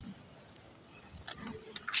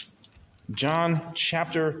John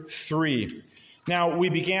chapter 3. Now, we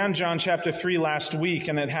began John chapter 3 last week,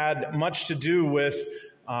 and it had much to do with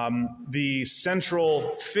the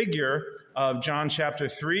central figure of John chapter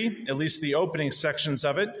 3, at least the opening sections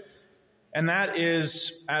of it, and that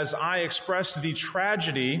is, as I expressed, the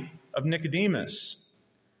tragedy of Nicodemus.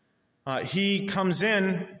 He comes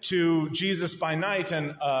in to Jesus by night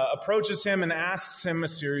and approaches him and asks him a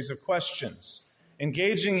series of questions,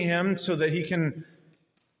 engaging him so that he can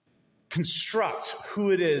construct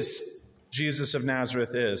who it is Jesus of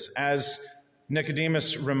Nazareth is. As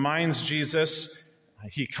Nicodemus reminds Jesus,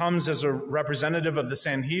 he comes as a representative of the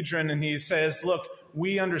Sanhedrin, and he says, look,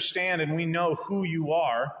 we understand and we know who you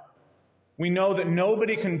are. We know that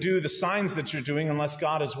nobody can do the signs that you're doing unless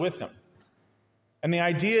God is with them. And the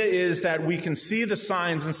idea is that we can see the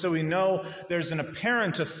signs, and so we know there's an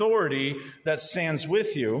apparent authority that stands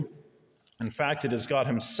with you. In fact, it is God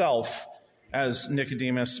himself, as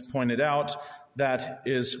Nicodemus pointed out, that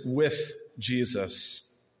is with Jesus.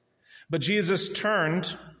 But Jesus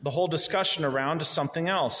turned the whole discussion around to something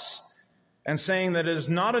else, and saying that it is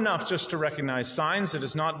not enough just to recognize signs. It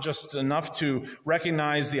is not just enough to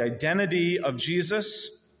recognize the identity of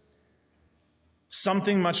Jesus.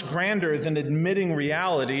 Something much grander than admitting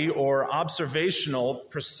reality or observational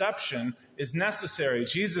perception is necessary.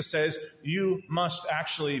 Jesus says you must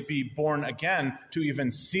actually be born again to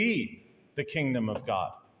even see the kingdom of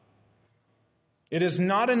God. It is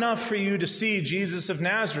not enough for you to see Jesus of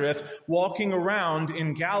Nazareth walking around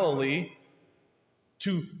in Galilee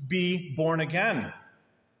to be born again.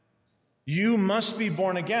 You must be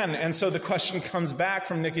born again. And so the question comes back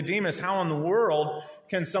from Nicodemus, how in the world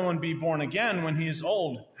can someone be born again when he is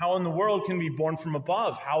old? How in the world can he be born from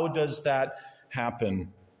above? How does that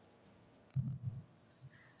happen?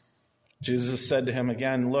 Jesus said to him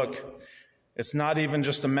again, look, it's not even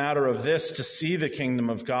just a matter of this to see the kingdom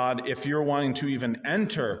of God. If you're wanting to even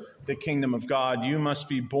enter the kingdom of God, you must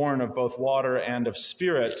be born of both water and of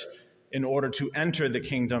spirit in order to enter the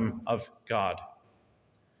kingdom of God.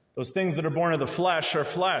 Those things that are born of the flesh are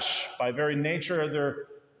flesh by very nature of their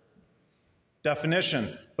definition.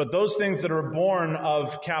 But those things that are born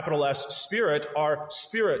of capital S spirit are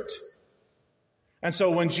spirit. And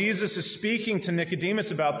so when Jesus is speaking to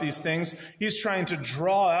Nicodemus about these things, he's trying to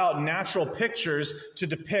draw out natural pictures to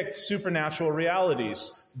depict supernatural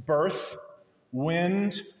realities. Birth,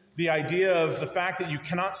 wind, the idea of the fact that you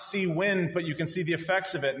cannot see wind, but you can see the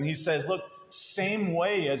effects of it. And he says, look, same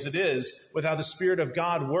way as it is with how the Spirit of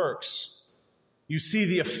God works. You see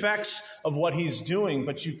the effects of what he's doing,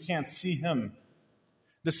 but you can't see him.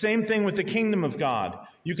 The same thing with the kingdom of God.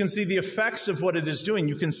 You can see the effects of what it is doing.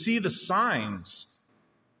 You can see the signs.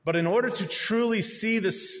 But in order to truly see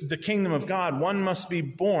the kingdom of God, one must be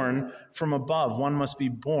born from above. One must be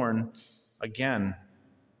born again.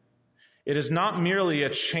 It is not merely a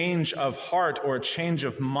change of heart or a change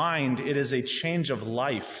of mind. It is a change of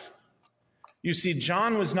life. You see,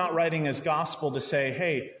 John was not writing his gospel to say,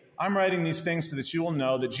 hey, I'm writing these things so that you will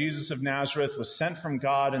know that Jesus of Nazareth was sent from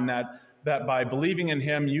God, and that by believing in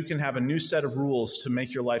him, you can have a new set of rules to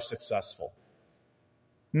make your life successful.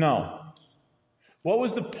 No. What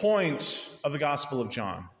was the point of the Gospel of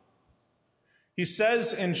John? He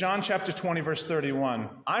says in John chapter 20, verse 31,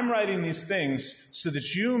 I'm writing these things so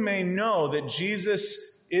that you may know that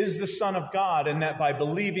Jesus is the Son of God, and that by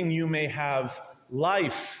believing you may have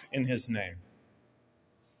life in his name.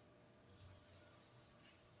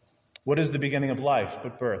 What is the beginning of life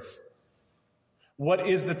but birth? What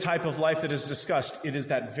is the type of life that is discussed? It is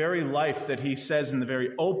that very life that he says in the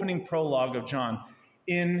very opening prologue of John,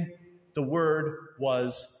 in the Word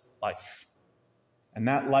was life, and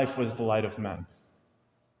that life was the light of men.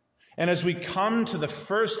 And as we come to the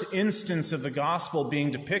first instance of the gospel being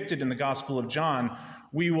depicted in the Gospel of John,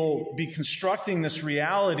 we will be constructing this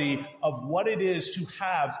reality of what it is to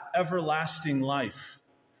have everlasting life.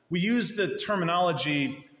 We use the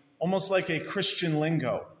terminology almost like a Christian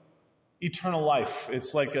lingo. Eternal life,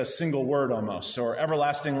 it's like a single word almost, or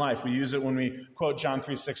everlasting life. We use it when we quote John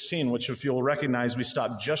 3:16, which if you'll recognize we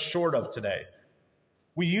stopped just short of today.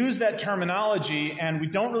 We use that terminology and we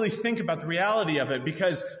don't really think about the reality of it,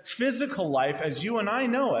 because physical life, as you and I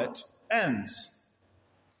know it, ends.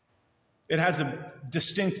 It has a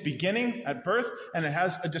distinct beginning at birth, and it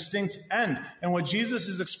has a distinct end. And what Jesus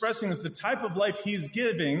is expressing is the type of life he's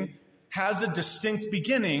giving has a distinct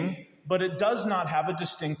beginning, but it does not have a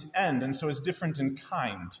distinct end, and so it's different in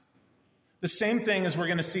kind. The same thing as we're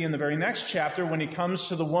going to see in the very next chapter when he comes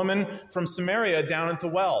to the woman from Samaria down at the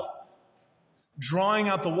well. Drawing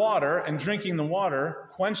out the water and drinking the water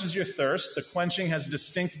quenches your thirst. The quenching has a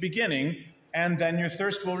distinct beginning, and then your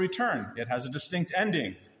thirst will return. It has a distinct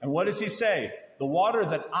ending. And what does he say? The water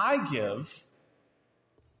that I give,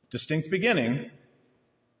 distinct beginning,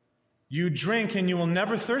 you drink and you will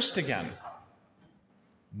never thirst again.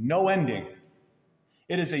 No ending.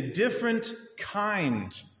 It is a different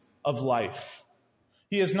kind of life.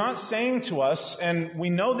 He is not saying to us, and we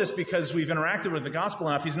know this because we've interacted with the gospel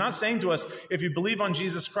enough, he's not saying to us, if you believe on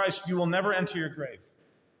Jesus Christ, you will never enter your grave.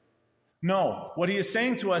 No, what he is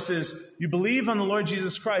saying to us is, you believe on the Lord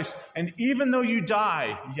Jesus Christ, and even though you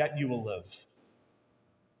die, yet you will live.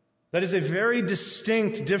 That is a very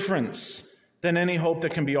distinct difference than any hope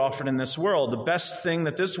that can be offered in this world. The best thing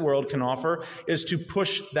that this world can offer is to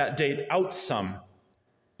push that date out some,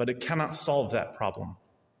 but it cannot solve that problem.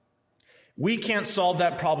 We can't solve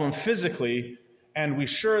that problem physically, and we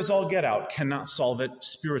sure as all get out cannot solve it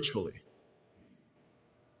spiritually.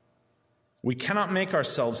 We cannot make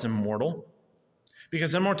ourselves immortal,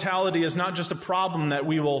 because immortality is not just a problem that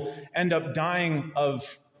we will end up dying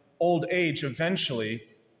of old age eventually.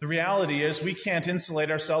 The reality is we can't insulate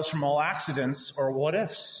ourselves from all accidents or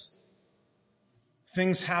what-ifs.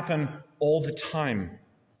 Things happen all the time.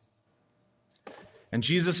 And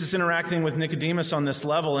Jesus is interacting with Nicodemus on this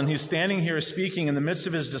level, and he's standing here speaking in the midst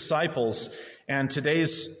of his disciples. And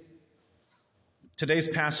today's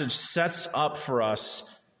passage sets up for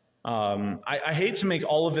us. I hate to make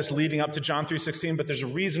all of this leading up to John 3:16, but there's a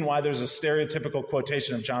reason why there's a stereotypical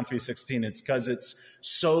quotation of John 3:16. It's because it's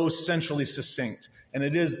so centrally succinct, and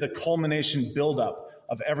it is the culmination buildup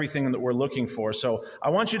of everything that we're looking for. So I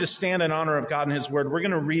want you to stand in honor of God and his word. We're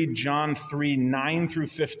going to read John 3:9 through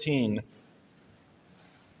 15.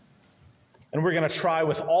 And we're going to try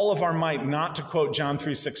with all of our might not to quote John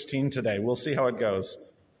 3:16 today. We'll see how it goes.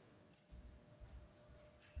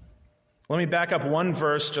 Let me back up one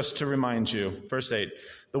verse just to remind you. Verse 8.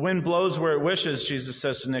 The wind blows where it wishes, Jesus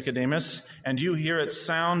says to Nicodemus, and you hear its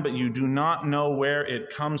sound, but you do not know where it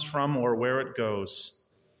comes from or where it goes.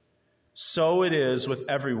 So it is with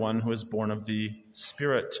everyone who is born of the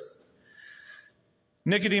Spirit.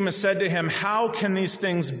 Nicodemus said to him, how can these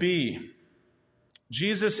things be?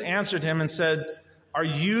 Jesus answered him and said, are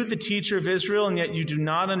you the teacher of Israel, and yet you do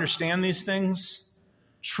not understand these things?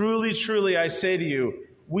 Truly, truly, I say to you,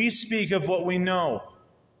 we speak of what we know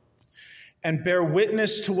and bear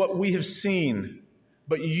witness to what we have seen,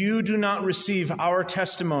 but you do not receive our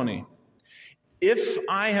testimony. If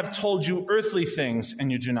I have told you earthly things and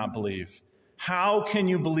you do not believe, how can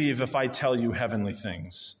you believe if I tell you heavenly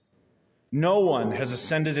things? No one has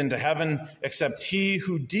ascended into heaven except he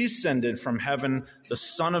who descended from heaven, the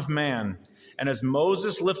Son of Man. And as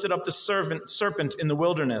Moses lifted up the serpent in the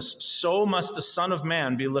wilderness, so must the Son of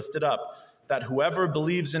Man be lifted up, that whoever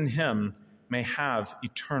believes in him may have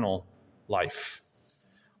eternal life.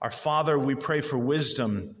 Our Father, we pray for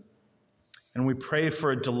wisdom, and we pray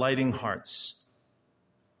for delighting hearts.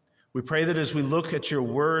 We pray that as we look at your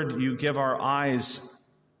word, you give our eyes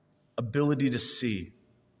ability to see,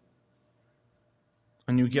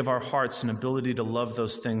 and you give our hearts an ability to love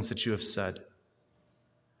those things that you have said.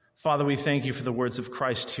 Father, we thank you for the words of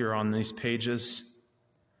Christ here on these pages,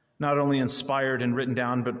 not only inspired and written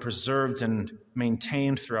down, but preserved and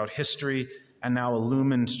maintained throughout history and now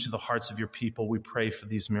illumined to the hearts of your people. We pray for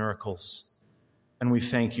these miracles, and we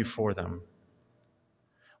thank you for them.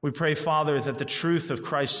 We pray, Father, that the truth of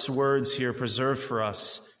Christ's words here preserved for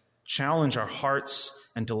us challenge our hearts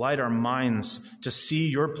and delight our minds to see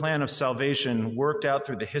your plan of salvation worked out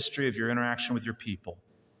through the history of your interaction with your people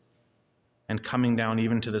and coming down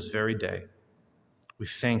even to this very day. We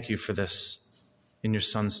thank you for this. In your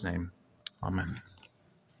Son's name, amen.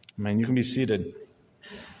 Amen. You can be seated.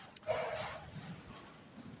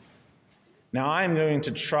 Now, I'm going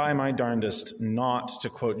to try my darndest not to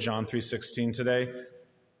quote John 3:16 today,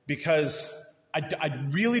 because I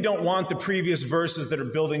really don't want the previous verses that are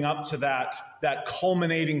building up to that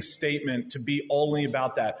culminating statement to be only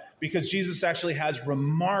about that, because Jesus actually has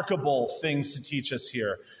remarkable things to teach us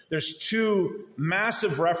here. There's two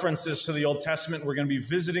massive references to the Old Testament. We're going to be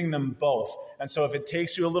visiting them both. And so if it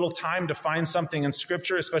takes you a little time to find something in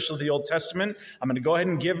Scripture, especially the Old Testament, I'm going to go ahead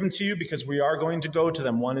and give them to you because we are going to go to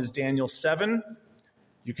them. One is Daniel 7.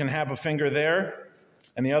 You can have a finger there.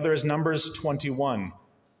 And the other is Numbers 21.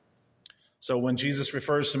 So when Jesus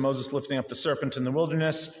refers to Moses lifting up the serpent in the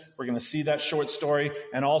wilderness, we're going to see that short story,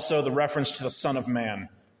 and also the reference to the Son of Man,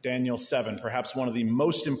 Daniel 7, perhaps one of the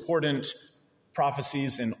most important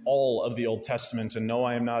prophecies in all of the Old Testament, and no,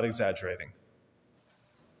 I am not exaggerating.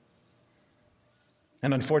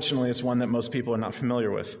 And unfortunately, it's one that most people are not familiar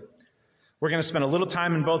with. We're going to spend a little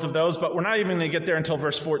time in both of those, but we're not even going to get there until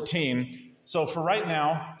verse 14. So for right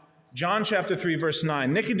now, John chapter 3, verse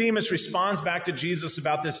 9. Nicodemus responds back to Jesus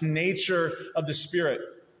about this nature of the Spirit.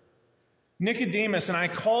 Nicodemus, and I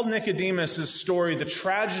called Nicodemus' story the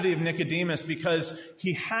tragedy of Nicodemus because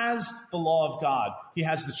he has the law of God. He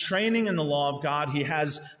has the training in the law of God. He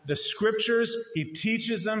has the scriptures. He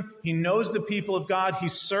teaches them. He knows the people of God. He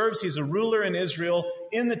serves. He's a ruler in Israel,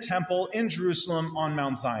 in the temple, in Jerusalem, on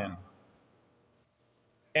Mount Zion.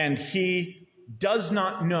 And he does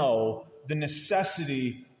not know the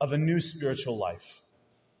necessity of a new spiritual life.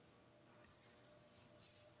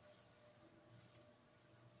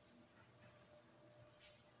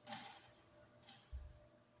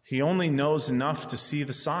 He only knows enough to see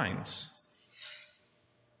the signs.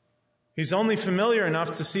 He's only familiar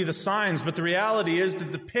enough to see the signs, but the reality is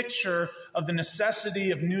that the picture of the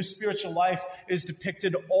necessity of new spiritual life is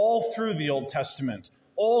depicted all through the Old Testament,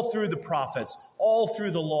 all through the prophets, all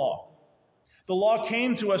through the law. The law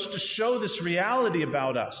came to us to show this reality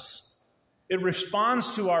about us. It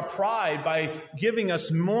responds to our pride by giving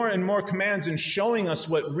us more and more commands and showing us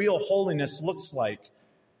what real holiness looks like.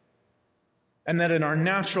 And that in our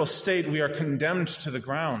natural state we are condemned to the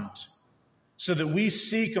ground, so that we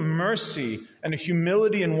seek a mercy and a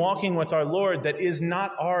humility in walking with our Lord that is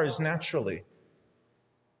not ours naturally.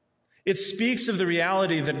 It speaks of the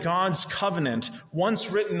reality that God's covenant,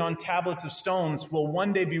 once written on tablets of stones, will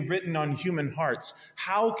one day be written on human hearts.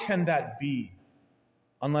 How can that be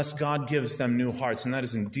unless God gives them new hearts? And that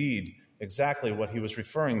is indeed exactly what he was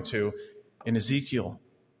referring to in Ezekiel.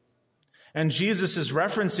 And Jesus is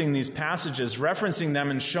referencing these passages, referencing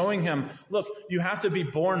them and showing him, look, you have to be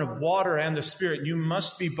born of water and the Spirit. You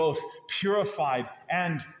must be both purified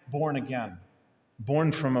and born again,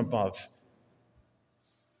 born from above.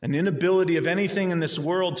 An inability of anything in this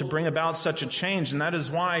world to bring about such a change. And that is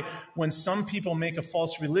why when some people make a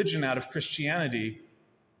false religion out of Christianity,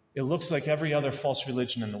 it looks like every other false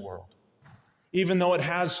religion in the world. Even though it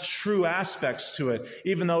has true aspects to it,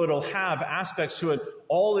 even though it'll have aspects to it,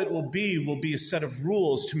 all it will be a set of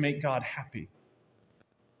rules to make God happy.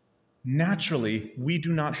 Naturally, we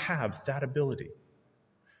do not have that ability.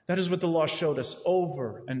 That is what the law showed us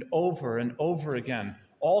over and over and over again,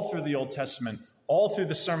 all through the Old Testament, all through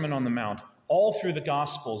the Sermon on the Mount, all through the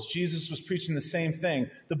Gospels. Jesus was preaching the same thing.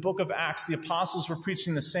 The book of Acts, the apostles were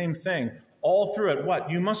preaching the same thing. All through it, what?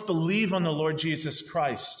 You must believe on the Lord Jesus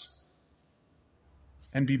Christ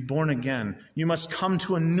and be born again. You must come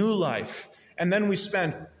to a new life. And then we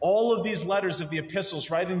spend all of these letters of the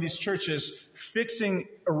epistles writing these churches fixing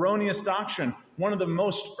erroneous doctrine. One of the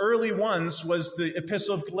most early ones was the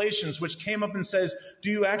Epistle of Galatians, which came up and says,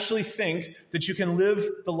 do you actually think that you can live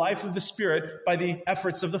the life of the Spirit by the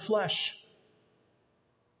efforts of the flesh?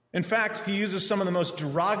 In fact, he uses some of the most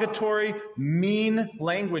derogatory, mean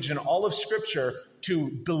language in all of Scripture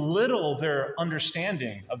to belittle their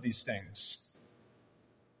understanding of these things.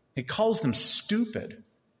 He calls them stupid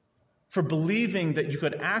for believing that you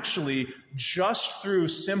could actually, just through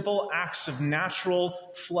simple acts of natural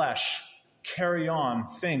flesh, carry on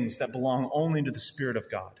things that belong only to the Spirit of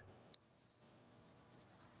God.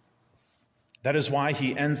 That is why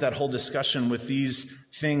he ends that whole discussion with these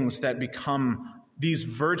things that become, these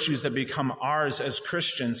virtues that become ours as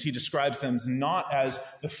Christians. He describes them not as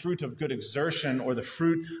the fruit of good exertion or the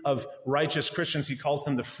fruit of righteous Christians. He calls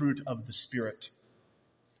them the fruit of the Spirit.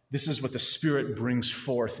 This is what the Spirit brings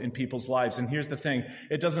forth in people's lives. And here's the thing.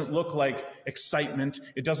 It doesn't look like excitement.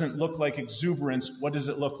 It doesn't look like exuberance. What does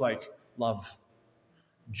it look like? Love,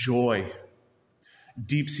 joy,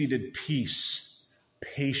 deep-seated peace,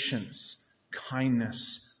 patience,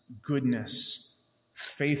 kindness, goodness,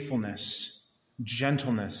 faithfulness,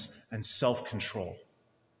 gentleness, and self-control.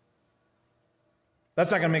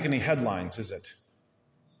 That's not going to make any headlines, is it?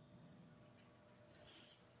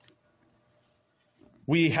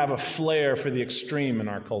 We have a flair for the extreme in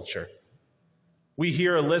our culture. We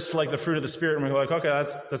hear a list like the fruit of the Spirit, and we're like, okay,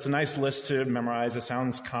 that's a nice list to memorize. It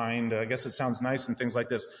sounds kind. I guess it sounds nice and things like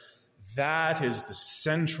this. That is the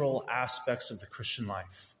central aspects of the Christian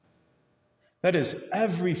life. That is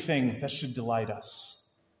everything that should delight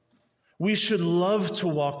us. We should love to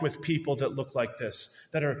walk with people that look like this,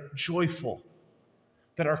 that are joyful,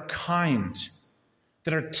 that are kind,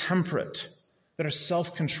 that are temperate, that are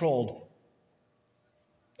self-controlled,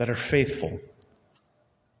 that are faithful.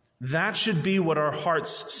 That should be what our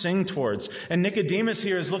hearts sing towards. And Nicodemus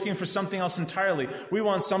here is looking for something else entirely. We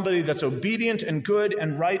want somebody that's obedient and good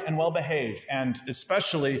and right and well-behaved, and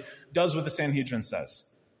especially does what the Sanhedrin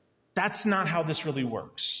says. That's not how this really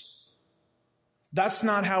works. That's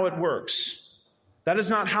not how it works. That is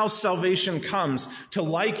not how salvation comes. To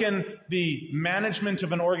liken the management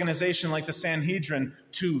of an organization like the Sanhedrin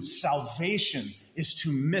to salvation is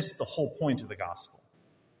to miss the whole point of the gospel.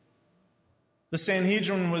 The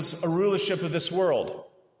Sanhedrin was a rulership of this world.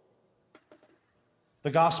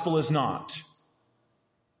 The gospel is not.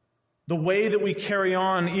 The way that we carry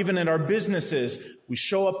on, even in our businesses, we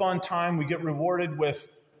show up on time, we get rewarded with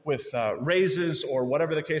raises or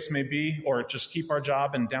whatever the case may be, or just keep our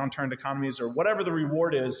job in downturned economies, or whatever the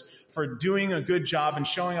reward is for doing a good job and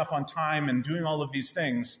showing up on time and doing all of these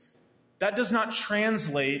things. That does not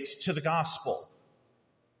translate to the gospel.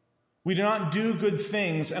 We do not do good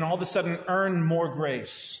things and all of a sudden earn more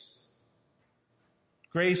grace.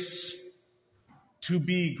 Grace, to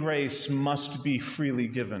be grace, must be freely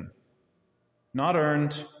given. Not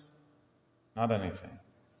earned, not anything.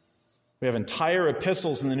 We have entire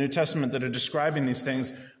epistles in the New Testament that are describing these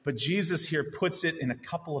things, but Jesus here puts it in a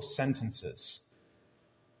couple of sentences.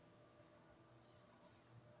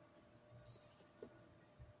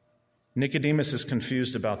 Nicodemus is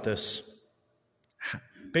confused about this.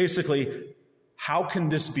 Basically, how can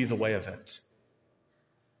this be the way of it?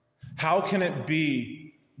 How can it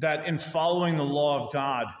be that in following the law of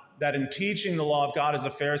God, that in teaching the law of God as a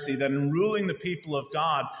Pharisee, that in ruling the people of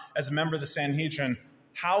God as a member of the Sanhedrin,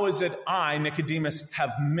 how is it I, Nicodemus,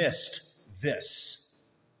 have missed this?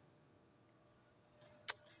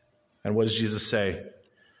 And what does Jesus say?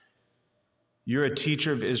 You're a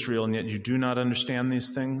teacher of Israel, and yet you do not understand these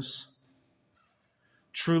things?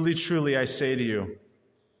 Truly, truly, I say to you,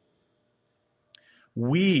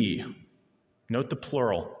 we, note the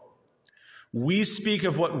plural, we speak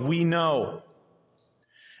of what we know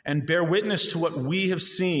and bear witness to what we have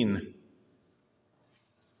seen.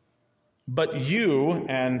 But you,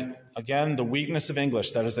 and again, the weakness of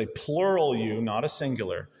English, that is a plural you, not a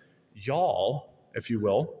singular, y'all, if you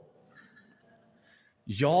will,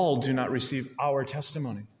 y'all do not receive our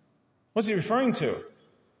testimony. What's he referring to?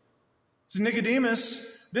 This is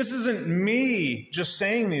Nicodemus. This isn't me just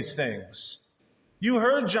saying these things. You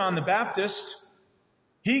heard John the Baptist.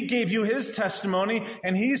 He gave you his testimony,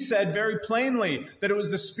 and he said very plainly that it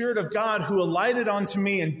was the Spirit of God who alighted onto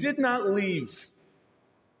me and did not leave.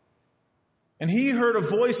 And he heard a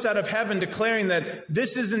voice out of heaven declaring that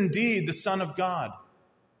this is indeed the Son of God.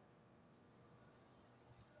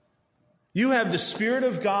 You have the Spirit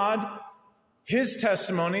of God, his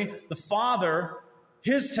testimony, the Father,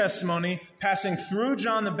 his testimony, passing through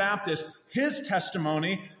John the Baptist, his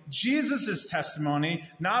testimony, Jesus' testimony,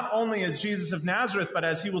 not only as Jesus of Nazareth, but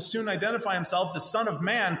as he will soon identify himself, the Son of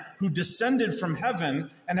Man who descended from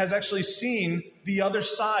heaven and has actually seen the other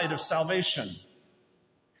side of salvation.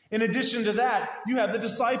 In addition to that, you have the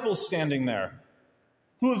disciples standing there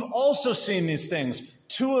who have also seen these things.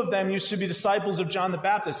 Two of them used to be disciples of John the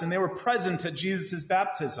Baptist, and they were present at Jesus'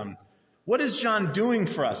 baptism. What is John doing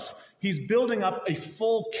for us? He's building up a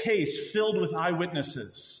full case filled with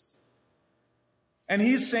eyewitnesses. And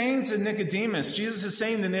he's saying to Nicodemus, Jesus is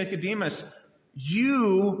saying to Nicodemus,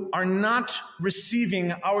 you are not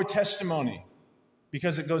receiving our testimony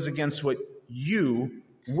because it goes against what you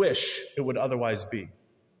wish it would otherwise be.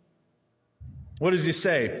 What does he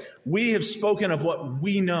say? We have spoken of what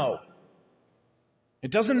we know. It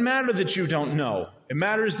doesn't matter that you don't know. It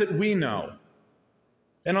matters that we know.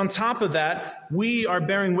 And on top of that, we are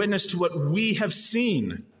bearing witness to what we have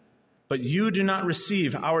seen, but you do not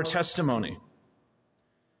receive our testimony.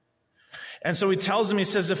 And so he tells him, he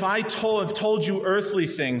says, if I have told you earthly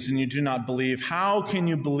things and you do not believe, how can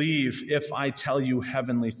you believe if I tell you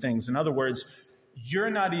heavenly things? In other words, you're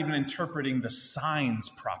not even interpreting the signs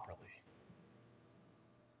properly.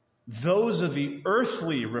 Those are the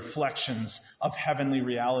earthly reflections of heavenly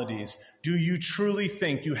realities. Do you truly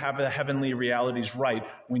think you have the heavenly realities right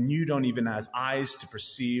when you don't even have eyes to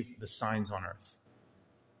perceive the signs on earth?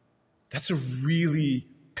 That's a really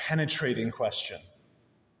penetrating question.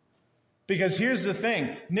 Because here's the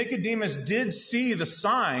thing, Nicodemus did see the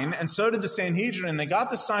sign, and so did the Sanhedrin, and they got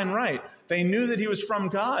the sign right. They knew that he was from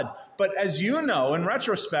God. But as you know, in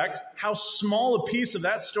retrospect, how small a piece of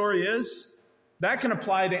that story is, that can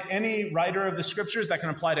apply to any writer of the scriptures, that can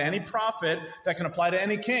apply to any prophet, that can apply to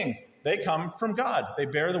any king. They come from God. They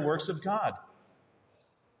bear the works of God.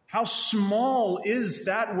 How small is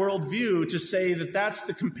that worldview to say that that's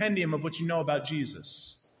the compendium of what you know about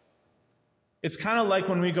Jesus? It's kind of like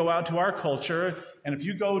when we go out to our culture, and if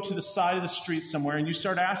you go to the side of the street somewhere and you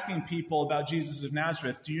start asking people about Jesus of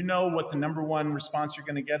Nazareth, do you know what the number one response you're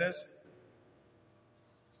going to get is?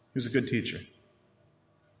 He was a good teacher.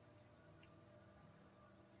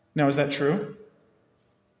 Now, is that true?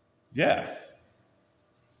 Yeah.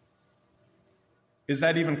 Is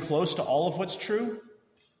that even close to all of what's true?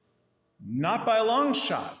 Not by a long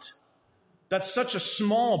shot. That's such a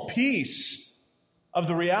small piece of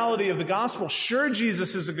the reality of the gospel. Sure,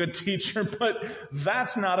 Jesus is a good teacher, but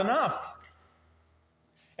that's not enough.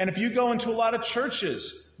 And if you go into a lot of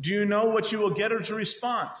churches, do you know what you will get as a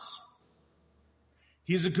response?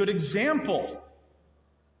 He's a good example.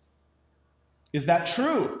 Is that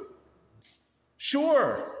true?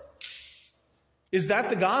 Sure. Is that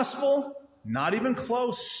the gospel? Not even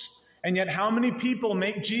close. And yet, how many people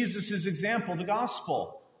make Jesus' example the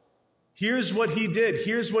gospel? Here's what he did.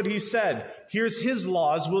 Here's what he said. Here's his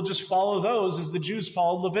laws. We'll just follow those as the Jews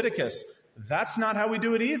followed Leviticus. That's not how we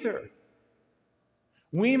do it either.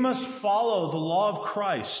 We must follow the law of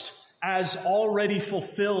Christ as already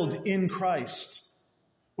fulfilled in Christ,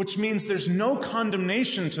 which means there's no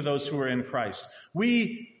condemnation to those who are in Christ.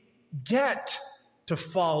 We get to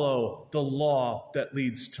follow the law that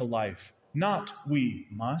leads to life. Not we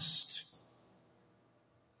must.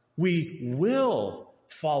 We will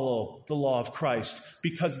follow the law of Christ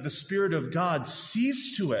because the Spirit of God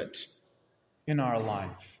sees to it in our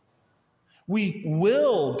life. We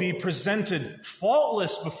will be presented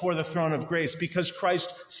faultless before the throne of grace because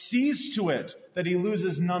Christ sees to it that he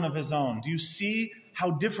loses none of his own. Do you see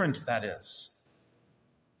how different that is?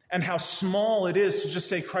 And how small it is to just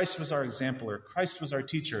say Christ was our example or Christ was our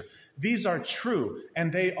teacher. These are true,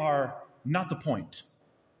 and they are not the point.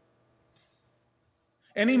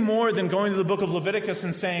 Any more than going to the book of Leviticus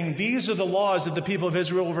and saying, these are the laws that the people of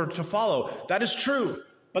Israel were to follow. That is true,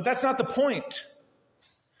 but that's not the point.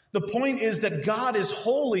 The point is that God is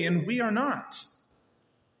holy and we are not.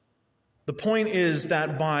 The point is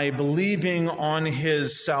that by believing on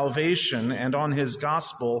his salvation and on his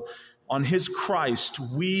gospel, on his Christ,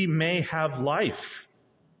 we may have life.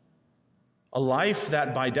 A life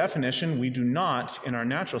that, by definition, we do not, in our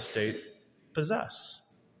natural state,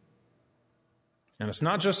 possess. And it's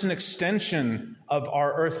not just an extension of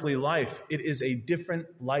our earthly life. It is a different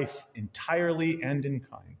life entirely and in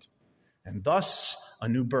kind. And thus, a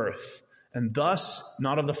new birth. And thus,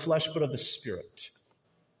 not of the flesh, but of the Spirit.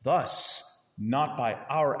 Thus, not by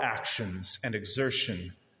our actions and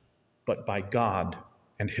exertion, but by God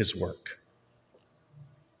and his work.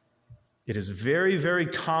 It is very, very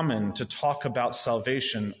common to talk about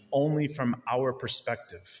salvation only from our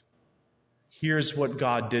perspective. Here's what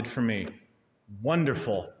God did for me.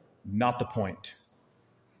 Wonderful, not the point.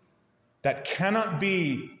 That cannot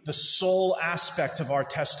be the sole aspect of our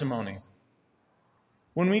testimony.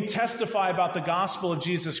 When we testify about the gospel of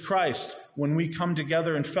Jesus Christ, when we come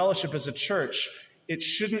together in fellowship as a church, it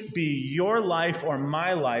shouldn't be your life or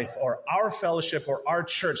my life or our fellowship or our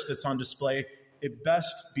church that's on display. It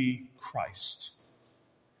best be Christ.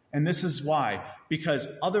 And this is why, because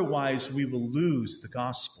otherwise we will lose the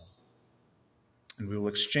gospel. And we will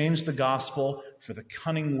exchange the gospel for the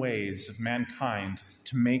cunning ways of mankind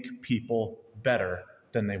to make people better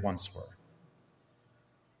than they once were.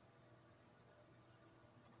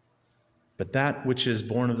 But that which is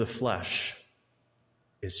born of the flesh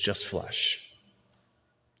is just flesh.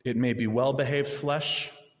 It may be well-behaved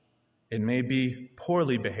flesh. It may be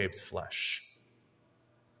poorly behaved flesh.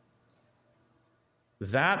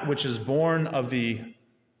 That which is born of the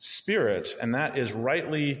Spirit, and that is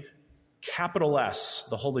rightly capital S,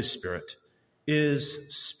 the Holy Spirit,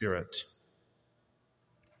 is Spirit.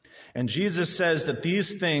 And Jesus says that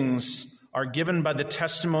these things are given by the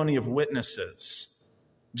testimony of witnesses.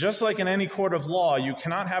 Just like in any court of law, you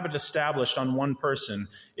cannot have it established on one person.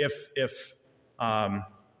 I'm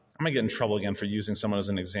going to get in trouble again for using someone as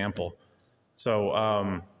an example. So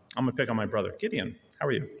I'm going to pick on my brother. Gideon, how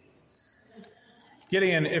are you?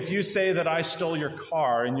 Gideon, if you say that I stole your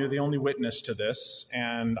car and you're the only witness to this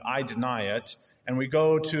and I deny it, and we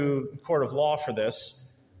go to court of law for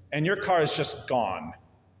this, and your car is just gone,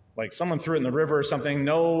 like someone threw it in the river or something,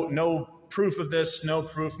 no proof of this, no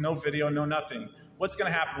proof, no video, no nothing. What's going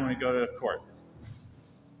to happen when we go to court?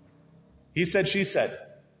 He said, she said.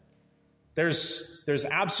 There's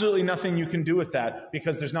absolutely nothing you can do with that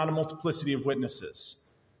because there's not a multiplicity of witnesses.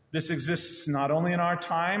 This exists not only in our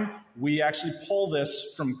time, we actually pull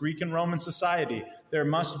this from Greek and Roman society. There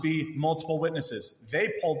must be multiple witnesses.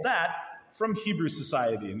 They pulled that from Hebrew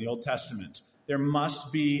society in the Old Testament. There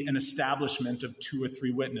must be an establishment of 2 or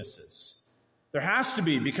 3 witnesses. There has to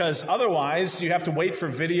be, because otherwise you have to wait for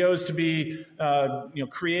videos to be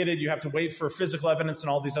created. You have to wait for physical evidence and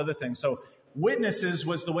all these other things. So witnesses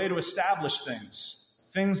was the way to establish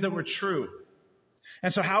things that were true.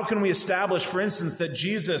 And so how can we establish, for instance, that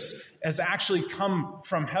Jesus has actually come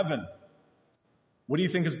from heaven? What do you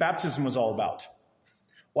think his baptism was all about?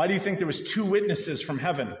 Why do you think there was 2 witnesses from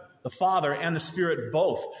heaven, the Father and the Spirit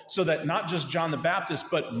both, so that not just John the Baptist,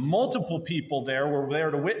 but multiple people there were there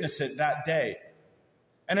to witness it that day?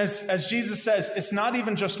 And as Jesus says, it's not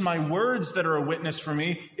even just my words that are a witness for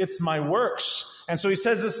me, it's my works. And so he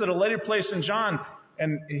says this at a later place in John.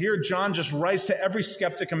 And here John just writes to every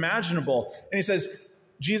skeptic imaginable. And he says,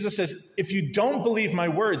 Jesus says, if you don't believe my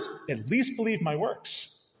words, at least believe my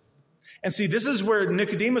works. And see, this is where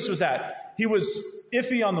Nicodemus was at. He was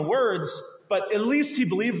iffy on the words, but at least he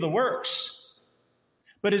believed the works.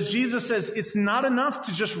 But as Jesus says, it's not enough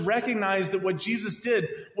to just recognize that what Jesus did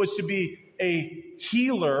was to be a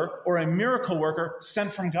healer or a miracle worker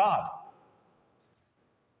sent from God.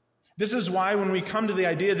 This is why when we come to the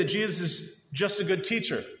idea that Jesus is just a good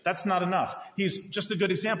teacher, that's not enough. He's just a good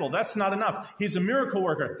example, that's not enough. He's a miracle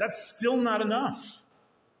worker, that's still not enough.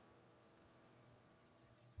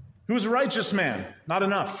 He was a righteous man, not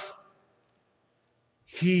enough.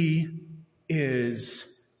 He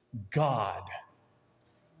is God.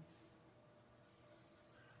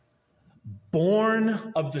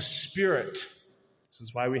 Born of the Spirit. This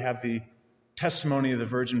is why we have the testimony of the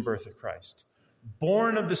virgin birth of Christ.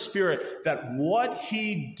 Born of the Spirit, that what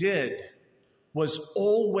he did was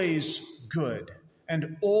always good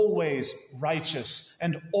and always righteous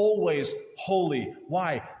and always holy.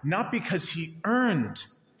 Why? Not because he earned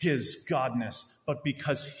his godness, but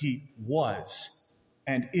because he was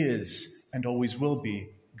and is and always will be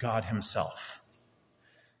God himself.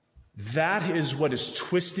 That is what is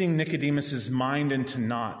twisting Nicodemus's mind into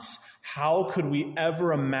knots. How could we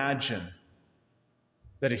ever imagine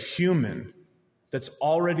that a human that's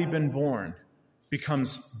already been born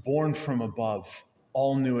becomes born from above,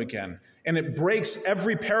 all new again? And it breaks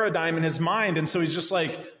every paradigm in his mind. And so he's just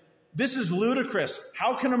like, this is ludicrous.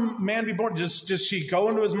 How can a man be born? Does she go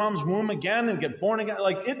into his mom's womb again and get born again?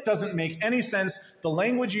 Like, it doesn't make any sense. The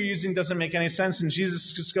language you're using doesn't make any sense. And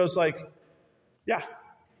Jesus just goes like, yeah.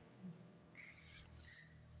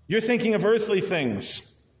 You're thinking of earthly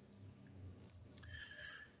things.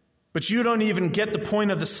 But you don't even get the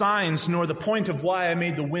point of the signs, nor the point of why I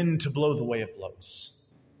made the wind to blow the way it blows.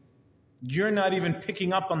 You're not even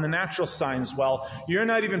picking up on the natural signs well. You're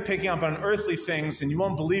not even picking up on earthly things, and you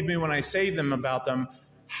won't believe me when I say them about them.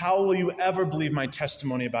 How will you ever believe my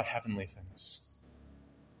testimony about heavenly things?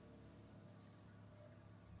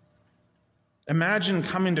 Imagine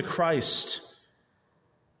coming to Christ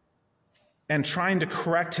and trying to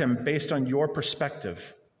correct him based on your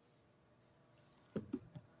perspective.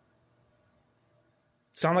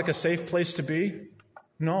 Sound like a safe place to be?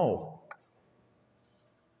 No.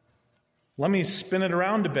 Let me spin it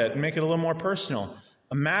around a bit and make it a little more personal.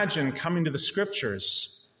 Imagine coming to the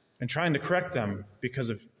scriptures and trying to correct them because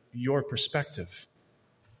of your perspective.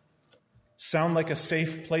 Sound like a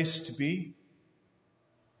safe place to be?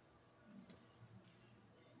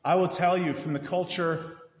 I will tell you from the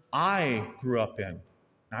culture I grew up in.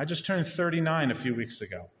 I just turned 39 a few weeks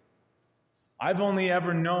ago. I've only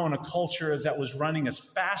ever known a culture that was running as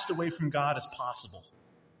fast away from God as possible.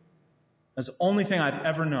 That's the only thing I've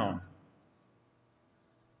ever known.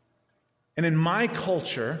 And in my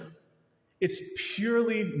culture, it's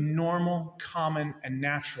purely normal, common, and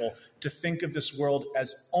natural to think of this world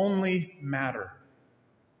as only matter.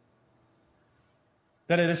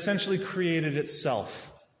 That it essentially created itself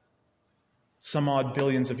some odd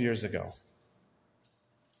billions of years ago.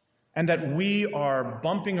 And that we are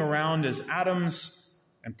bumping around as atoms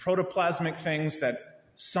and protoplasmic things that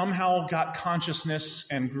somehow got consciousness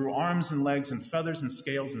and grew arms and legs and feathers and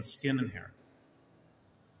scales and skin and hair.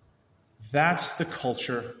 That's the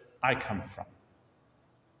culture I come from.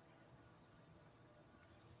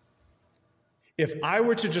 If I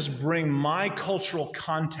were to just bring my cultural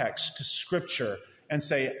context to Scripture and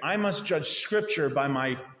say, I must judge Scripture by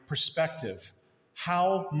my perspective,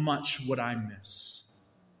 how much would I miss?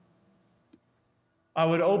 I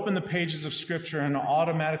would open the pages of Scripture and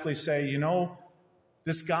automatically say, you know,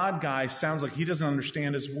 this God guy sounds like he doesn't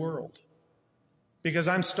understand his world. Because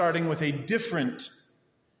I'm starting with a different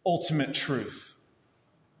ultimate truth.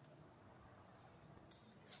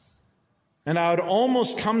 And I would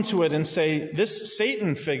almost come to it and say, this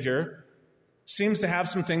Satan figure seems to have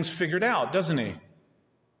some things figured out, doesn't he?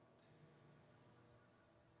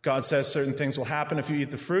 God says certain things will happen if you eat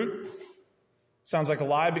the fruit. Sounds like a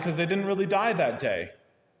lie because they didn't really die that day.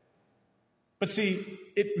 But see,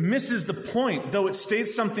 it misses the point. Though it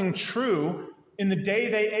states something true, in the day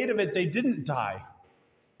they ate of it, they didn't die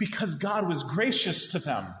because God was gracious to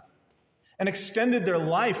them and extended their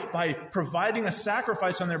life by providing a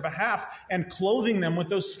sacrifice on their behalf and clothing them with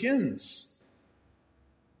those skins.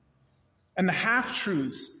 And the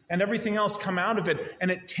half-truths and everything else come out of it, and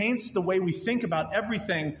it taints the way we think about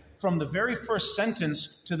everything from the very first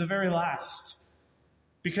sentence to the very last.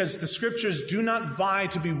 Because the scriptures do not vie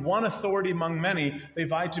to be one authority among many, they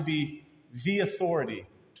vie to be the authority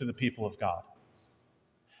to the people of God.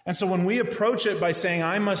 And so when we approach it by saying,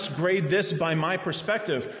 I must grade this by my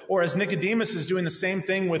perspective, or as Nicodemus is doing the same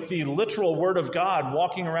thing with the literal word of God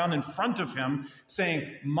walking around in front of him,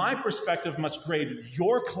 saying, my perspective must grade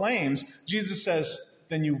your claims, Jesus says,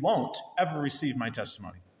 then you won't ever receive my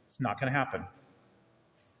testimony. It's not going to happen.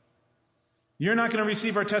 You're not going to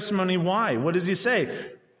receive our testimony. Why? What does he say?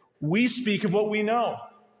 We speak of what we know.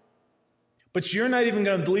 But you're not even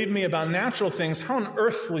going to believe me about natural things. How on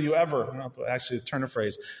earth will you ever, actually turn a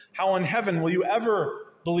phrase, how in heaven will you ever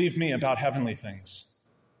believe me about heavenly things?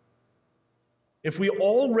 If we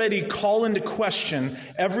already call into question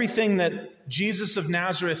everything that Jesus of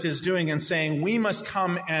Nazareth is doing and saying, we must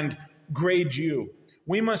come and grade you,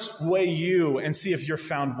 we must weigh you and see if you're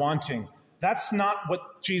found wanting, that's not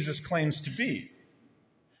what Jesus claims to be.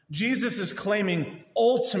 Jesus is claiming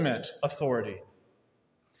ultimate authority.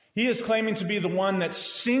 He is claiming to be the one that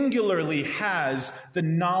singularly has the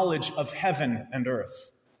knowledge of heaven and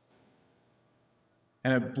earth.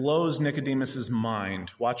 And it blows Nicodemus's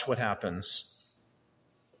mind. Watch what happens.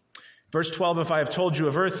 Verse 12, if I have told you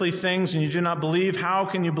of earthly things and you do not believe, how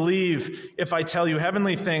can you believe if I tell you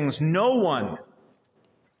heavenly things? No one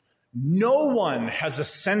has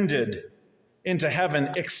ascended into heaven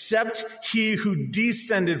except he who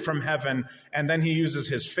descended from heaven. And then he uses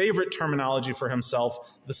his favorite terminology for himself,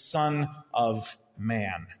 the Son of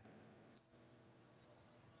Man.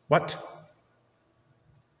 What?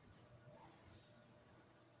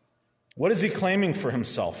 What is he claiming for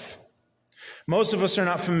himself? Most of us are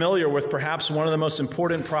not familiar with perhaps one of the most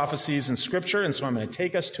important prophecies in Scripture, and so I'm going to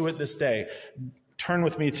take us to it this day. Turn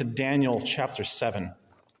with me to Daniel chapter 7.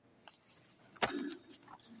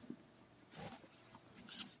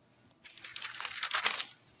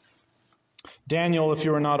 Daniel, if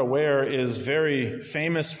you are not aware, is very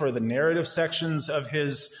famous for the narrative sections of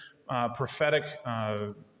his prophetic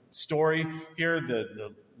story here,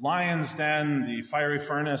 the lion's den, the fiery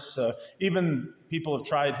furnace. Even people have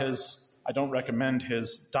tried his, I don't recommend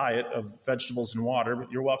his diet of vegetables and water, but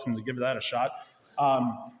you're welcome to give that a shot.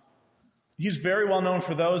 He's very well known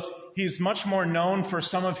for those. He's much more known for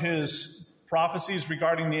some of his prophecies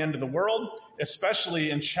regarding the end of the world, especially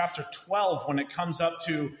in chapter 12 when it comes up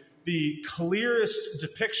to the clearest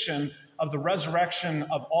depiction of the resurrection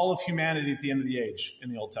of all of humanity at the end of the age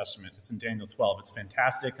in the Old Testament. It's in Daniel 12. It's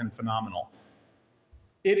fantastic and phenomenal.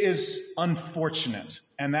 It is unfortunate,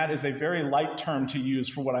 and that is a very light term to use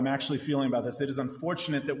for what I'm actually feeling about this. It is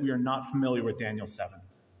unfortunate that we are not familiar with Daniel 7.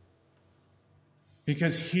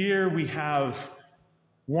 Because here we have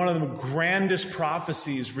one of the grandest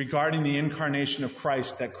prophecies regarding the incarnation of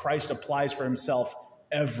Christ that Christ applies for himself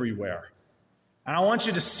everywhere. And I want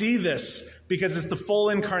you to see this because it's the full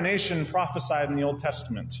incarnation prophesied in the Old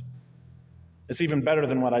Testament. It's even better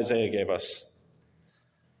than what Isaiah gave us.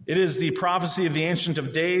 It is the prophecy of the Ancient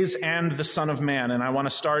of Days and the Son of Man. And I want to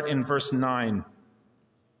start in verse 9.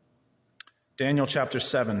 Daniel chapter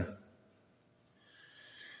 7.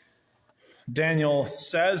 Daniel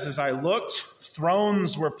says, as I looked,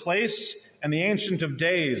 thrones were placed, and the Ancient of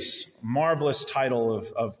Days, marvelous title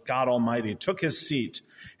of God Almighty, took his seat.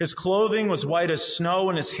 His clothing was white as snow,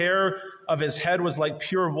 and his hair of his head was like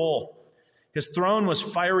pure wool. His throne was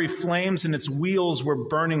fiery flames, and its wheels were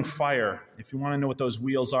burning fire. If you want to know what those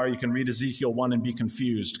wheels are, you can read Ezekiel 1 and be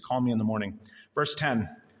confused. Call me in the morning. Verse 10.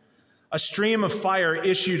 A stream of fire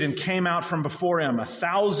issued and came out from before him.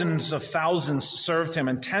 Thousands of thousands served him,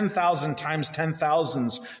 and 10,000 times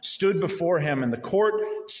 10,000s stood before him. And the court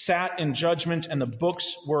sat in judgment, and the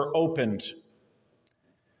books were opened.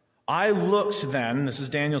 I looked then, this is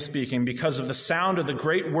Daniel speaking, because of the sound of the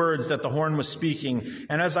great words that the horn was speaking.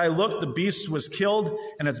 And as I looked, the beast was killed,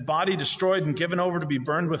 and its body destroyed and given over to be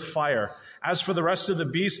burned with fire. As for the rest of the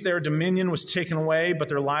beasts, their dominion was taken away, but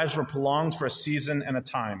their lives were prolonged for a season and a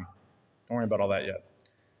time. Don't worry about all that yet.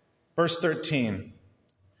 Verse 13.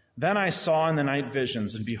 Then I saw in the night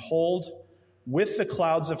visions, and behold, with the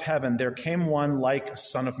clouds of heaven there came one like a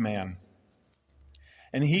son of man.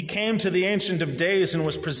 And he came to the Ancient of Days and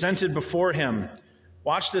was presented before him.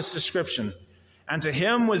 Watch this description. And to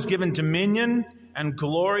him was given dominion and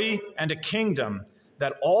glory and a kingdom,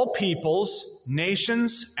 that all peoples,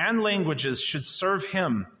 nations, and languages should serve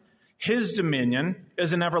him. His dominion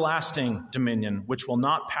is an everlasting dominion, which will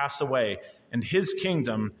not pass away, and his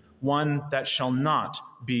kingdom one that shall not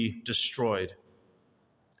be destroyed.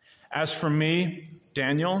 As for me,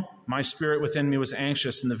 Daniel, my spirit within me was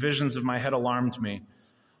anxious, and the visions of my head alarmed me.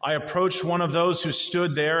 I approached one of those who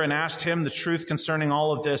stood there and asked him the truth concerning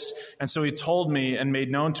all of this, and so he told me and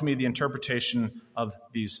made known to me the interpretation of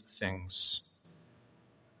these things.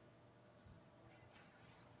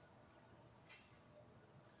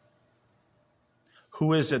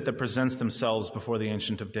 Who is it that presents themselves before the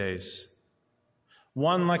Ancient of Days?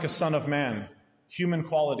 One like a son of man, human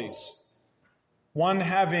qualities. One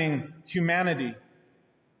having humanity,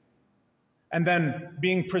 and then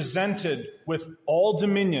being presented with all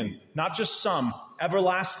dominion, not just some,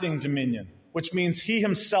 everlasting dominion, which means he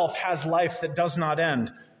himself has life that does not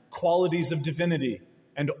end, qualities of divinity,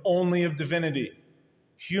 and only of divinity.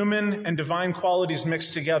 Human and divine qualities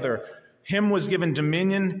mixed together. Him was given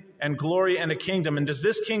dominion and glory and a kingdom. And does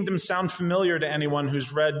this kingdom sound familiar to anyone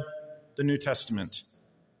who's read the New Testament?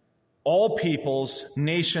 All peoples,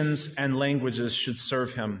 nations, and languages should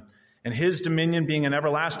serve him. And his dominion, being an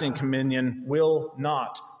everlasting dominion, will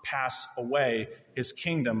not pass away. His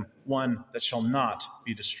kingdom, one that shall not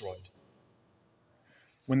be destroyed.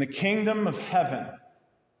 When the kingdom of heaven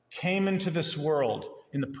came into this world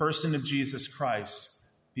in the person of Jesus Christ,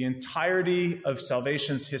 the entirety of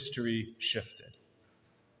salvation's history shifted.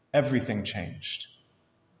 Everything changed.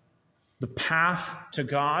 The path to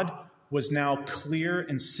God was now clear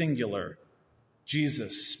and singular,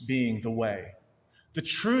 Jesus being the way. The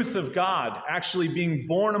truth of God actually being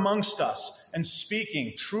born amongst us and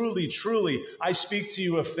speaking, truly, truly, I speak to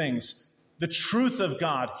you of things. The truth of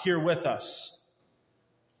God here with us.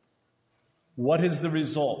 What is the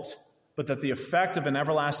result? But that the effect of an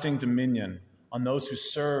everlasting dominion on those who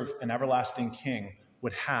serve an everlasting king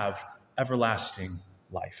would have everlasting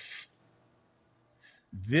life.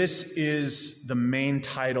 This is the main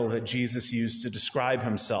title that Jesus used to describe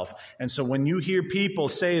himself. And so when you hear people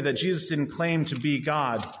say that Jesus didn't claim to be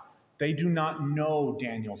God, they do not know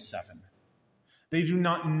Daniel 7. They do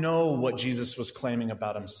not know what Jesus was claiming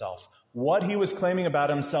about himself. What he was claiming about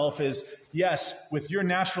himself is, yes, with your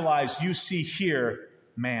natural eyes, you see here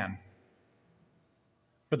man.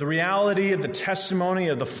 But the reality of the testimony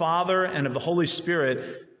of the Father and of the Holy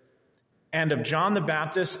Spirit and of John the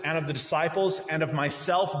Baptist and of the disciples and of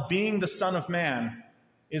myself being the Son of Man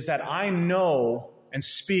is that I know and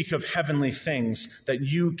speak of heavenly things that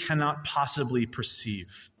you cannot possibly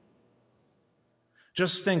perceive.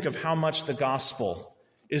 Just think of how much the gospel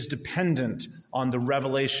is dependent on the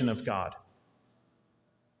revelation of God.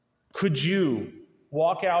 Could you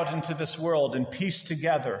walk out into this world and piece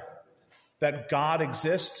together that God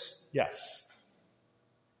exists? Yes.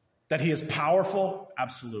 That he is powerful?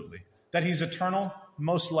 Absolutely. That he's eternal?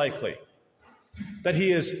 Most likely. That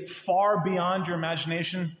he is far beyond your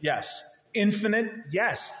imagination? Yes. Infinite?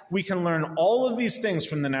 Yes. We can learn all of these things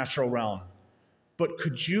from the natural realm. But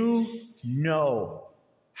could you know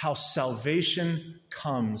how salvation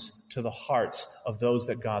comes to the hearts of those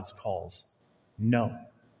that God calls? No.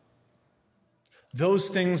 Those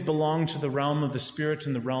things belong to the realm of the Spirit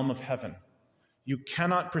and the realm of heaven. You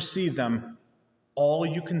cannot perceive them. All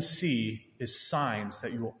you can see is signs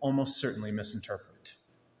that you will almost certainly misinterpret.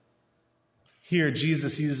 Here,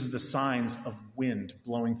 Jesus uses the signs of wind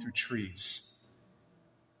blowing through trees.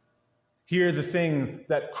 Here, the thing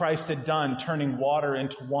that Christ had done, turning water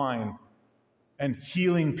into wine and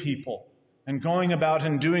healing people and going about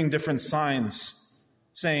and doing different signs,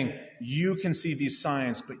 saying, you can see these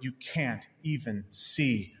signs, but you can't even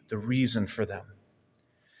see the reason for them.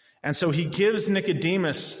 And so he gives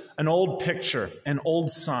Nicodemus an old picture, an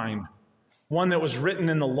old sign, one that was written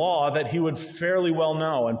in the law that he would fairly well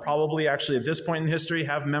know and probably actually at this point in history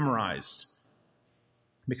have memorized.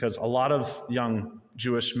 Because a lot of young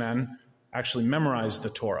Jewish men actually memorized the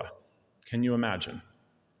Torah. Can you imagine?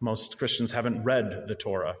 Most Christians haven't read the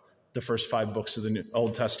Torah, the first 5 books of the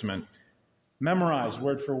Old Testament. Memorized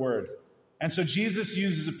word for word. And so Jesus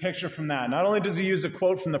uses a picture from that. Not only does he use a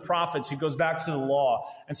quote from the prophets, he goes back to the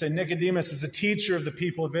law and say, Nicodemus, as a teacher of the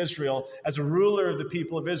people of Israel, as a ruler of the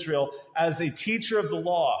people of Israel, as a teacher of the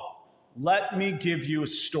law, let me give you a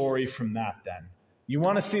story from that then. You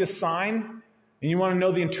want to see a sign? And you want to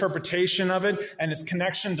know the interpretation of it and its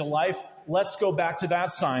connection to life? Let's go back to that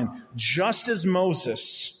sign. Just as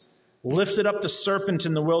Moses lifted up the serpent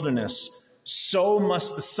in the wilderness, so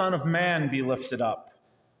must the Son of Man be lifted up,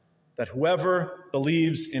 that whoever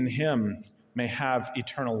believes in him may have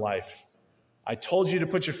eternal life. I told you to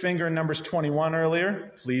put your finger in Numbers 21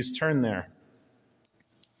 earlier. Please turn there.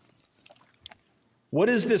 What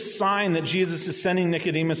is this sign that Jesus is sending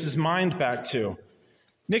Nicodemus' mind back to?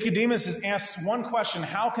 Nicodemus is asked one question,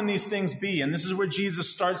 how can these things be? And this is where Jesus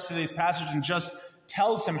starts today's passage and just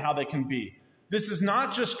tells him how they can be. This is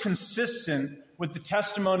not just consistent with the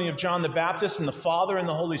testimony of John the Baptist and the Father and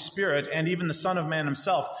the Holy Spirit and even the Son of Man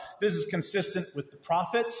himself. This is consistent with the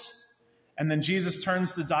prophets. And then Jesus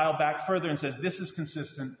turns the dial back further and says, this is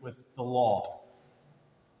consistent with the law.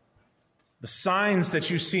 The signs that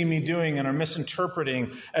you see me doing and are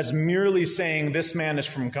misinterpreting as merely saying this man is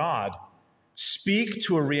from God speak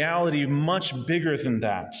to a reality much bigger than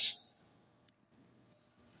that.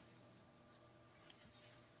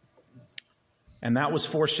 And that was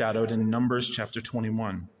foreshadowed in Numbers chapter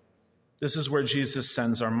 21. This is where Jesus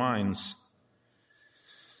sends our minds.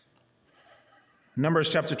 Numbers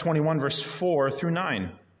chapter 21, verse 4 through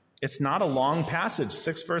 9. It's not a long passage,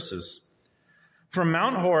 6 verses. From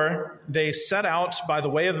Mount Hor, they set out by the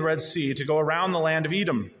way of the Red Sea to go around the land of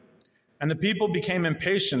Edom. And the people became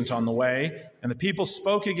impatient on the way, and the people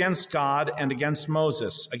spoke against God and against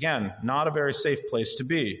Moses. Again, not a very safe place to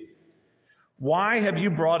be. Why have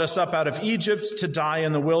you brought us up out of Egypt to die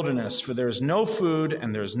in the wilderness? For there is no food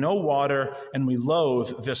and there is no water, and we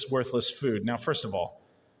loathe this worthless food. Now, first of all,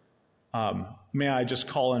 may I just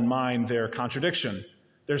call in mind their contradiction?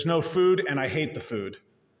 There's no food, and I hate the food.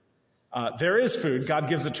 There is food. God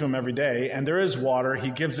gives it to them every day, and there is water.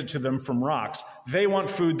 He gives it to them from rocks. They want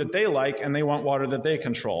food that they like, and they want water that they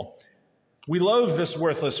control. We loathe this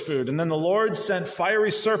worthless food. And then the Lord sent fiery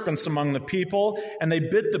serpents among the people, and they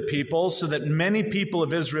bit the people so that many people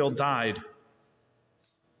of Israel died.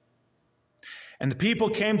 And the people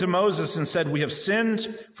came to Moses and said, we have sinned,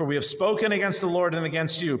 for we have spoken against the Lord and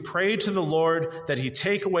against you. Pray to the Lord that he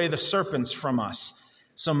take away the serpents from us.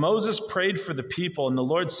 So Moses prayed for the people, and the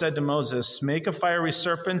Lord said to Moses, make a fiery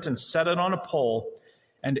serpent and set it on a pole,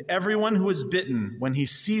 and everyone who is bitten, when he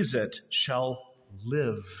sees it, shall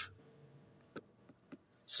live.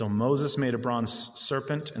 So Moses made a bronze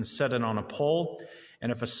serpent and set it on a pole,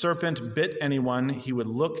 and if a serpent bit anyone, he would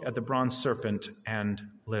look at the bronze serpent and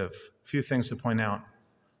live. A few things to point out.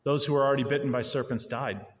 Those who were already bitten by serpents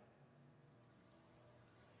died.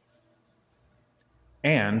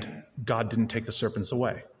 And God didn't take the serpents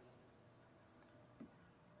away.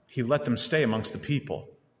 He let them stay amongst the people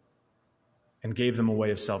and gave them a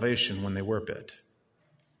way of salvation when they were bit.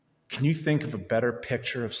 Can you think of a better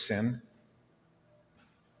picture of sin?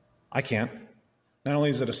 I can't. Not only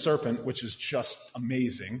is it a serpent, which is just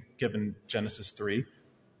amazing, given Genesis 3,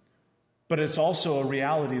 but it's also a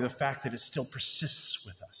reality, the fact that it still persists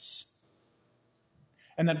with us.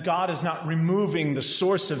 And that God is not removing the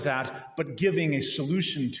source of that, but giving a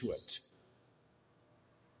solution to it.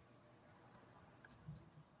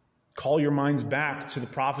 Call your minds back to the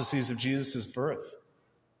prophecies of Jesus' birth.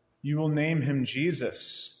 You will name him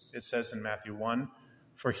Jesus, it says in Matthew 1,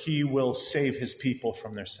 for he will save his people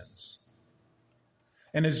from their sins.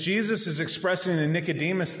 And as Jesus is expressing to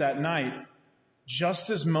Nicodemus that night, just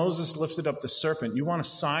as Moses lifted up the serpent, you want a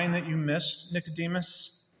sign that you missed,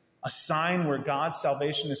 Nicodemus? A sign where God's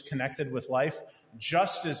salvation is connected with life?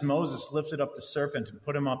 Just as Moses lifted up the serpent and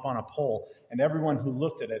put him up on a pole, and everyone who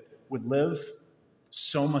looked at it would live,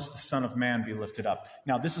 so must the Son of Man be lifted up.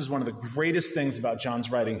 Now, this is one of the greatest things about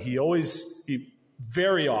John's writing. He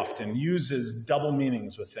very often uses double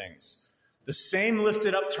meanings with things. The same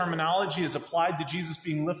lifted up terminology is applied to Jesus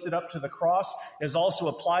being lifted up to the cross is also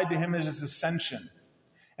applied to him at his ascension.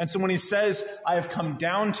 And so when he says, I have come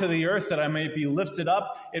down to the earth that I may be lifted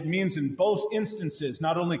up, it means in both instances,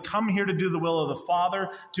 not only come here to do the will of the Father,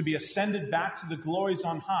 to be ascended back to the glories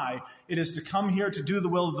on high, it is to come here to do the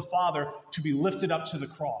will of the Father, to be lifted up to the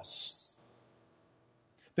cross.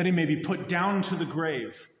 That he may be put down to the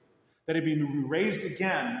grave, that he be raised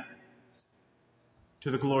again to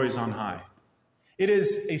the glories on high. It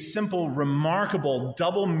is a simple, remarkable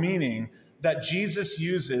double meaning that Jesus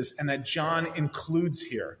uses and that John includes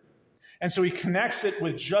here. And so he connects it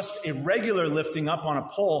with just a regular lifting up on a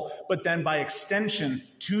pole, but then by extension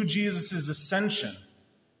to Jesus' ascension.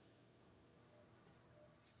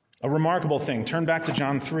 A remarkable thing. Turn back to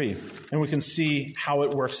John 3, and we can see how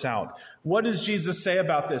it works out. What does Jesus say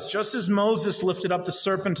about this? Just as Moses lifted up the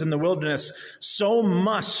serpent in the wilderness, so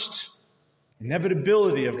must,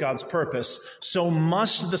 inevitability of God's purpose, so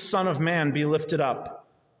must the Son of Man be lifted up.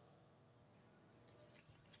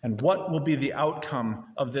 And what will be the outcome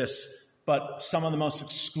of this but some of the most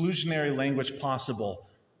exclusionary language possible?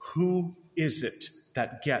 Who is it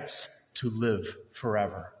that gets to live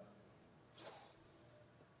forever?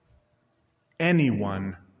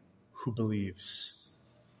 Anyone who believes.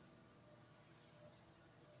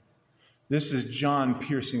 This is John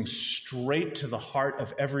piercing straight to the heart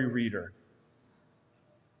of every reader,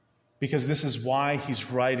 because this is why he's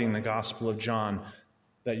writing the Gospel of John,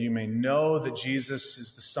 that you may know that Jesus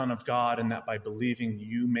is the Son of God, and that by believing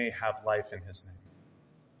you may have life in his name.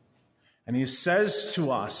 And he says to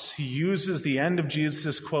us, he uses the end of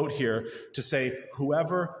Jesus' quote here to say,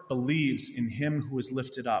 whoever believes in him who is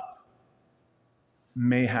lifted up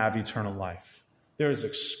may have eternal life. There is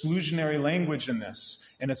exclusionary language in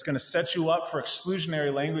this, and it's going to set you up for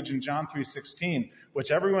exclusionary language in John 3:16, which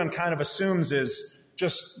everyone kind of assumes is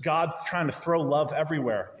just God trying to throw love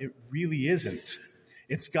everywhere. It really isn't.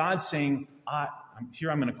 It's God saying, I'm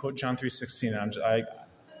going to quote John 3:16.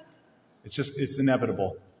 It's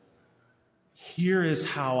inevitable. Here is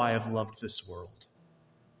how I have loved this world.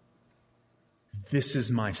 This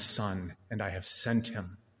is my Son, and I have sent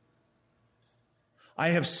him. I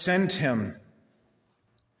have sent him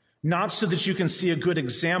not so that you can see a good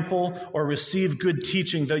example or receive good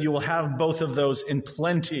teaching, though you will have both of those in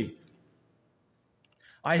plenty.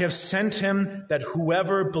 I have sent him that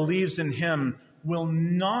whoever believes in him will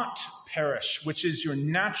not perish, which is your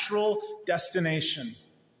natural destination,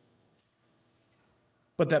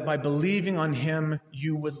 but that by believing on him,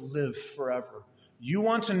 you would live forever. You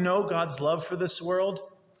want to know God's love for this world?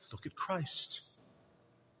 Look at Christ.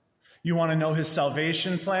 You want to know his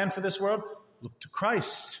salvation plan for this world? Look to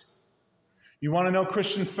Christ. You want to know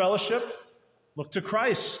Christian fellowship? Look to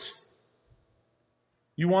Christ.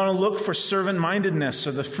 You want to look for servant-mindedness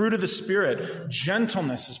or the fruit of the Spirit.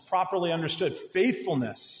 Gentleness is properly understood.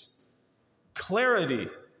 Faithfulness, clarity,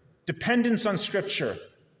 dependence on Scripture,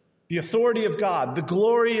 the authority of God, the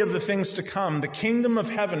glory of the things to come, the kingdom of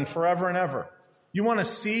heaven forever and ever. You want to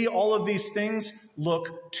see all of these things?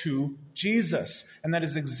 Look to Jesus. And that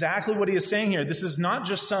is exactly what he is saying here. This is not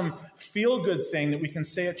just some feel-good thing that we can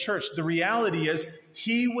say at church. The reality is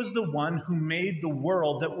he was the one who made the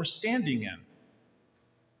world that we're standing in.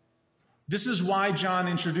 This is why John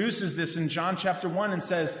introduces this in John chapter 1 and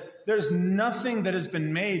says, there's nothing that has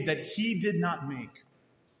been made that he did not make.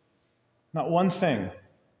 Not one thing.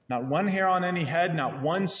 Not one hair on any head, not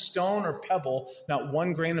one stone or pebble, not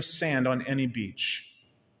one grain of sand on any beach.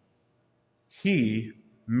 He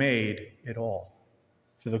made it all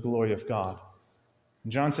for the glory of God.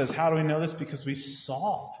 And John says, how do we know this? Because we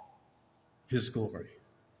saw his glory.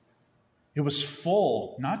 It was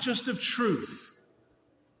full, not just of truth,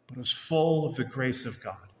 but it was full of the grace of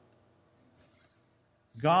God.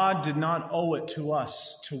 God did not owe it to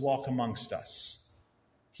us to walk amongst us.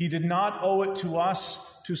 He did not owe it to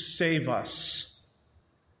us to save us.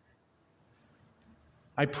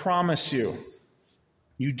 I promise you,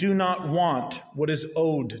 you do not want what is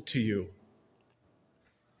owed to you.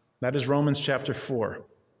 That is Romans chapter 4.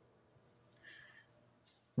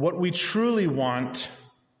 What we truly want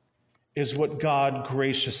is what God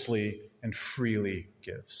graciously and freely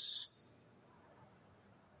gives.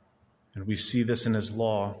 And we see this in his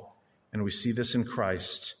law, and we see this in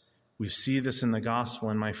Christ. We see this in the gospel.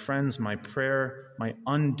 And my friends, my prayer, my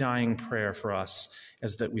undying prayer for us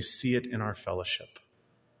is that we see it in our fellowship,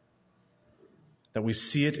 that we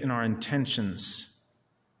see it in our intentions.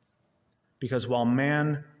 Because while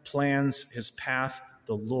man plans his path,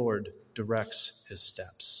 the Lord directs his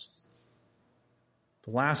steps.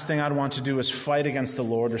 The last thing I'd want to do is fight against the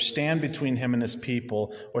Lord or stand between him and his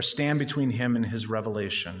people or stand between him and his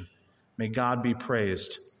revelation. May God be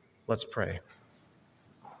praised. Let's pray.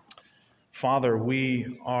 Father,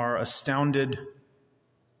 we are astounded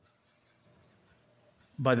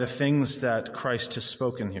by the things that Christ has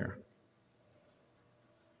spoken here.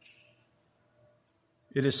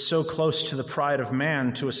 It is so close to the pride of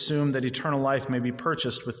man to assume that eternal life may be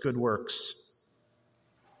purchased with good works.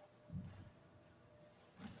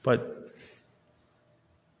 But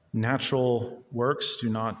natural works do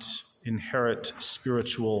not inherit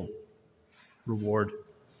spiritual reward.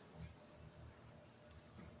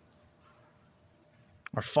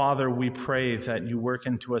 Our Father, we pray that you work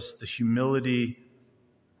into us the humility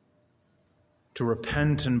to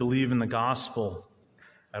repent and believe in the gospel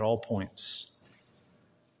at all points,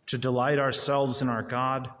 to delight ourselves in our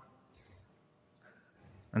God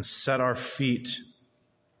and set our feet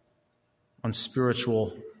on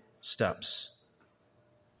spiritual steps.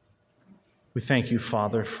 We thank you,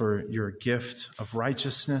 Father, for your gift of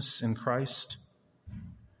righteousness in Christ.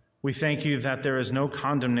 We thank you that there is no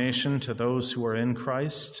condemnation to those who are in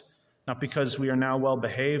Christ, not because we are now well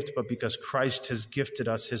behaved, but because Christ has gifted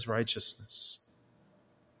us his righteousness.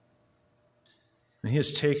 And he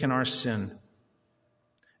has taken our sin,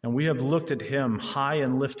 and we have looked at him high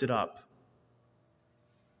and lifted up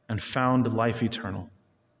and found life eternal.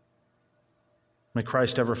 May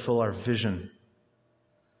Christ ever fill our vision.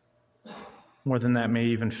 More than that, may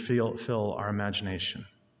even fill our imagination.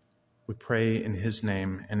 We pray in his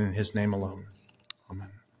name and in his name alone. Amen.